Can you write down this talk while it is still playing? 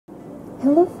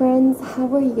Hello friends, how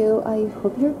are you? I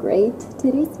hope you're great.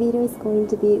 Today's video is going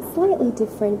to be slightly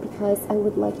different because I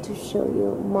would like to show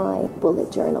you my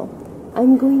bullet journal.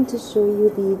 I'm going to show you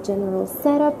the general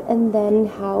setup and then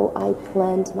how I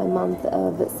planned my month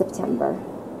of September.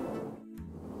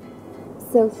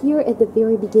 So here at the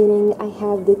very beginning I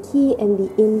have the key and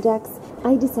the index.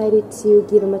 I decided to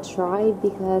give them a try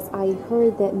because I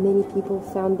heard that many people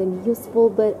found them useful,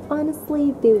 but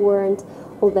honestly they weren't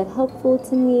all that helpful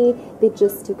to me. They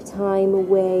just took time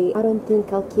away. I don't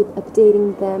think I'll keep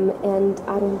updating them, and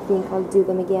I don't think I'll do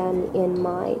them again in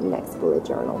my next bullet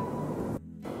journal.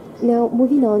 Now,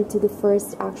 moving on to the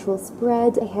first actual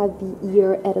spread, I have the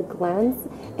year at a glance.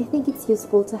 I think it's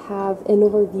useful to have an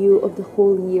overview of the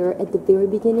whole year at the very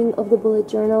beginning of the bullet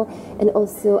journal, and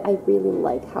also I really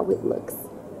like how it looks.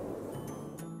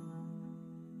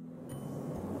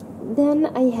 Then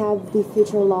I have the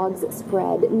future logs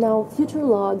spread. Now, future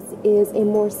logs is a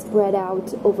more spread out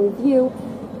overview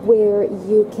where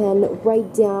you can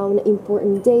write down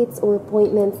important dates or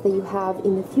appointments that you have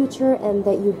in the future and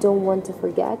that you don't want to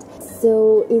forget.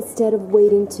 So instead of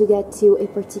waiting to get to a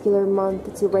particular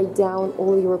month to write down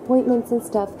all your appointments and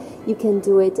stuff, you can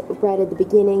do it right at the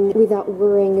beginning without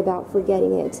worrying about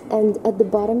forgetting it. And at the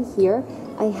bottom here,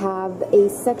 I have a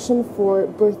section for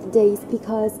birthdays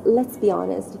because, let's be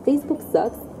honest, Facebook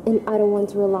sucks and I don't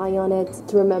want to rely on it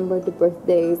to remember the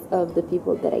birthdays of the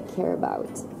people that I care about.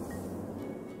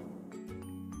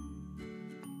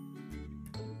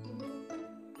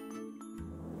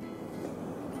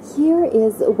 Here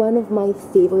is one of my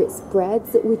favorite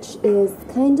spreads, which is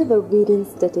kind of a reading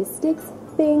statistics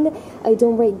thing. I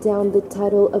don't write down the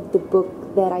title of the book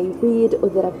that I read or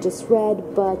that I've just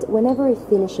read, but whenever I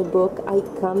finish a book, I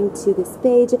come to this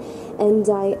page and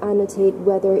I annotate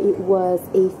whether it was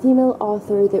a female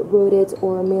author that wrote it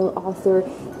or a male author,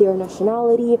 their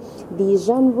nationality, the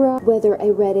genre, whether I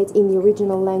read it in the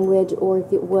original language or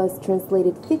if it was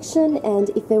translated fiction, and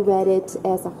if I read it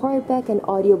as a hardback, an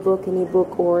audiobook, an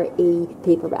ebook, or a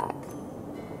paperback.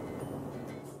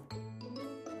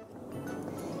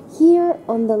 Here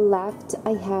on the left,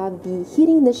 I have the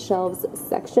hitting the shelves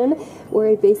section where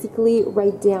I basically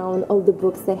write down all the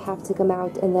books that have to come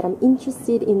out and that I'm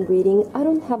interested in reading. I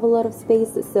don't have a lot of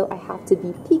space, so I have to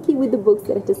be picky with the books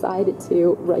that I decided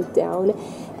to write down.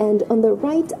 And on the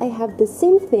right, I have the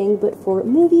same thing, but for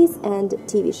movies and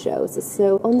TV shows.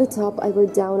 So on the top, I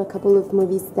wrote down a couple of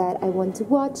movies that I want to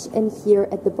watch, and here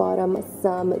at the bottom,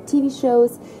 some TV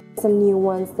shows. Some new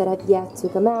ones that have yet to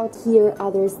come out, here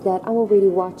others that I'm already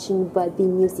watching but the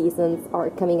new seasons are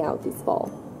coming out this fall.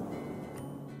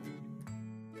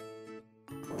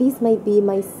 This might be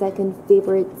my second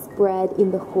favorite spread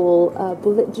in the whole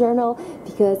bullet journal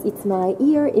because it's my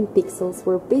year in pixels,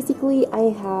 where basically I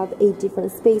have a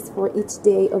different space for each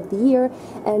day of the year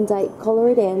and I color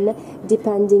it in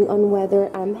depending on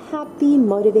whether I'm happy,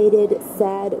 motivated,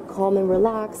 sad, calm and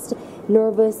relaxed,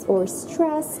 nervous or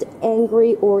stressed,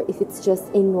 angry, or if it's just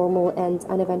a normal and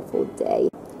uneventful day.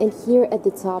 And here at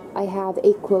the top I have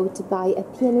a quote by a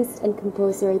pianist and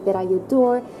composer that I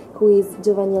adore, who is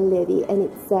Giovanni Levi, and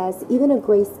it says, "Even a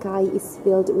gray sky is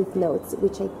filled with notes,"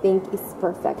 which I think is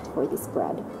perfect for this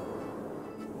spread.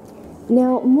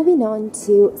 Now, moving on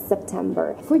to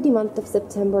September. For the month of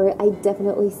September, I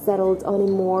definitely settled on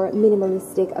a more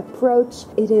minimalistic approach.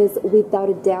 It is without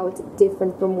a doubt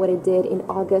different from what I did in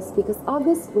August, because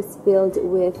August was filled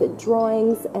with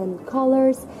drawings and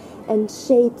colors and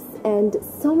shapes and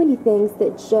so many things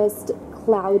that just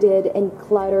clouded and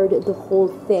cluttered the whole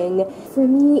thing. For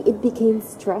me, it became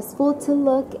stressful to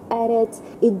look at it.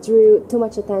 It drew too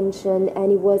much attention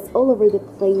and it was all over the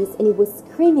place and it was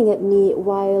screaming at me,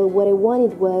 while what I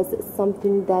wanted was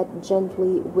something that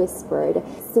gently whispered.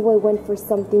 So I went for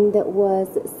something that was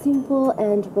simple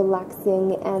and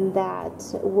relaxing and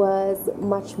that was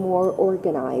much more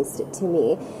organized to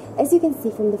me. As you can see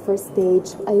from the first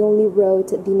page, I only wrote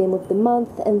the name of the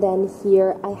month, and then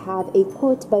here I have a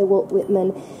quote by Walt Whitman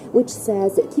which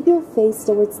says, "Keep your face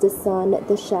towards the sun,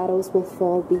 the shadows will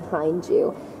fall behind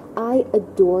you." I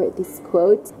adore this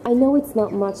quote. I know it's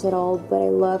not much at all, but I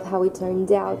love how it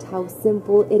turned out, how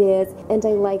simple it is, and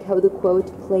I like how the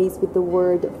quote plays with the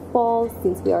word fall,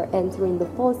 since we are entering the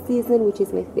fall season, which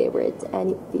is my favorite,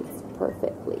 and it fits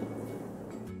perfectly.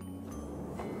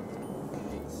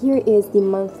 Here is the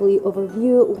monthly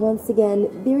overview. Once again,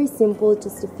 very simple,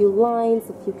 just a few lines,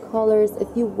 a few colors, a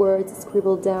few words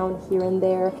scribbled down here and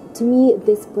there. To me,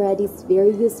 this spread is very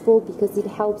useful because it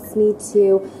helps me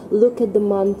to look at the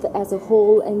month as a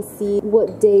whole and see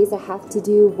what days I have to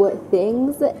do what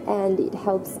things, and it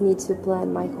helps me to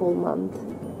plan my whole month.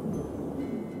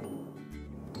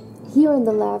 Here on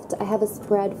the left, I have a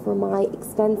spread for my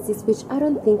expenses, which I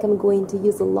don't think I'm going to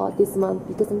use a lot this month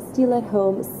because I'm still at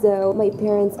home, so my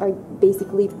parents are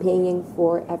basically paying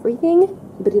for everything.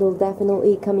 But it'll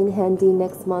definitely come in handy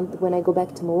next month when I go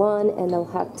back to Milan and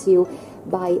I'll have to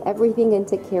buy everything and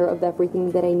take care of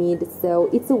everything that I need, so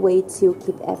it's a way to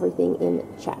keep everything in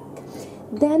check.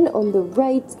 Then on the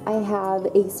right, I have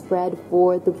a spread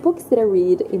for the books that I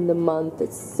read in the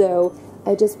month, so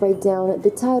I just write down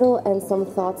the title and some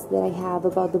thoughts that I have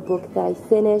about the book that I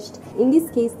finished. In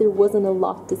this case, there wasn't a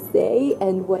lot to say,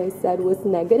 and what I said was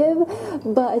negative,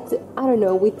 but I don't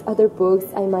know, with other books,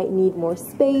 I might need more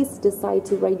space, decide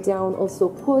to write down also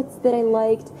quotes that I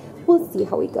liked. We'll see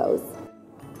how it goes.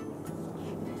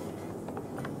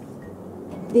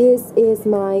 This is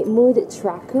my mood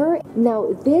tracker.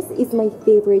 Now, this is my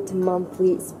favorite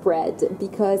monthly spread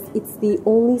because it's the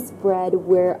only spread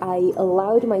where I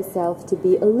allowed myself to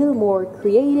be a little more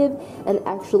creative and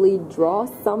actually draw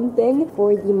something.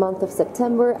 For the month of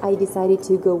September, I decided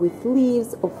to go with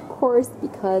leaves, of course,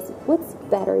 because what's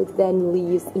better than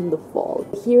leaves in the fall?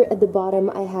 Here at the bottom,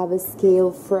 I have a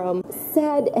scale from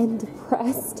sad and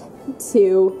depressed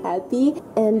to happy,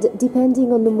 and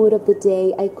depending on the mood of the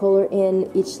day, I color in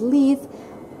each leaf.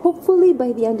 Hopefully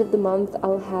by the end of the month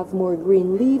I'll have more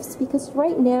green leaves, because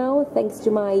right now, thanks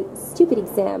to my stupid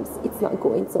exams, it's not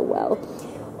going so well.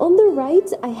 On the right,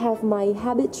 I have my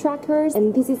habit trackers,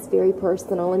 and this is very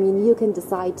personal. I mean, you can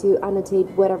decide to annotate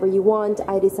whatever you want.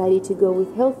 I decided to go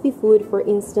with healthy food, for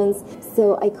instance,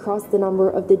 so I crossed the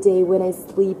number of the day when I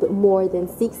sleep more than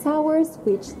 6 hours,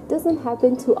 which doesn't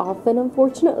happen too often,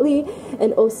 unfortunately,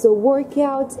 and also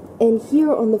workout. And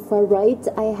here on the far right,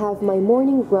 I have my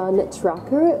morning run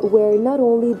tracker, where not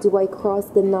only do I cross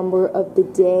the number of the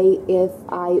day if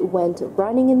I went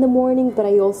running in the morning, but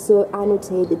I also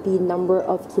annotate the number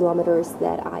of kilometers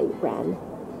that I ran.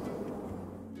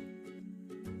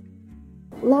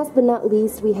 Last but not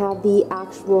least, we have the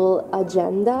actual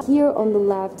agenda. Here on the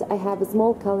left, I have a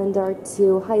small calendar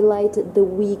to highlight the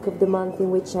week of the month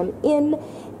in which I'm in.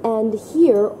 And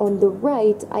here on the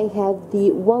right, I have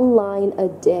the one line a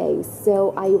day.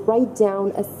 So I write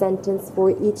down a sentence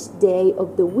for each day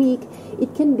of the week.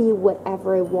 It can be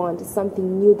whatever I want,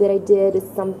 something new that I did,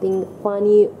 something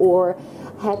funny or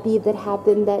happy that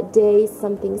happened that day,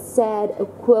 something sad, a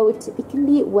quote. It can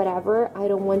be whatever. I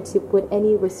don't want to put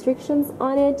any restrictions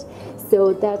on it,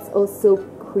 so that's also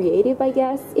creative, I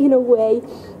guess, in a way.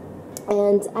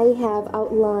 And I have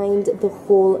outlined the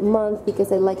whole month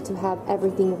because I like to have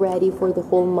everything ready for the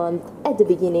whole month at the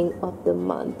beginning of the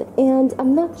month. And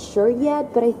I'm not sure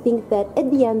yet, but I think that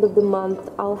at the end of the month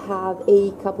I'll have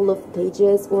a couple of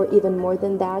pages or even more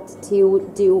than that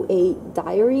to do a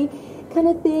diary kind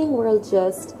of thing, where I'll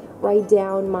just write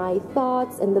down my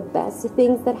thoughts and the best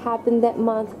things that happened that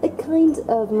month, a kind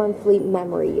of monthly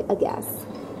memory, I guess.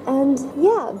 And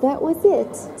yeah, that was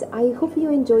it. I hope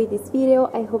you enjoyed this video.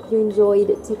 I hope you enjoyed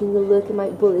taking a look at my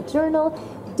bullet journal.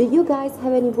 Do you guys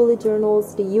have any bullet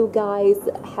journals? Do you guys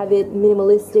have it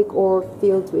minimalistic or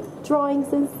filled with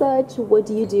drawings and such? What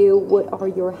do you do? What are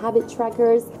your habit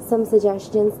trackers? Some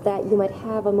suggestions that you might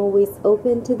have, I'm always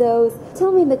open to those.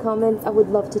 Tell me in the comments, I would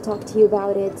love to talk to you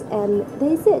about it. And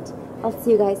that is it. I'll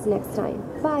see you guys next time.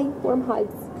 Bye, warm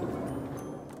hugs.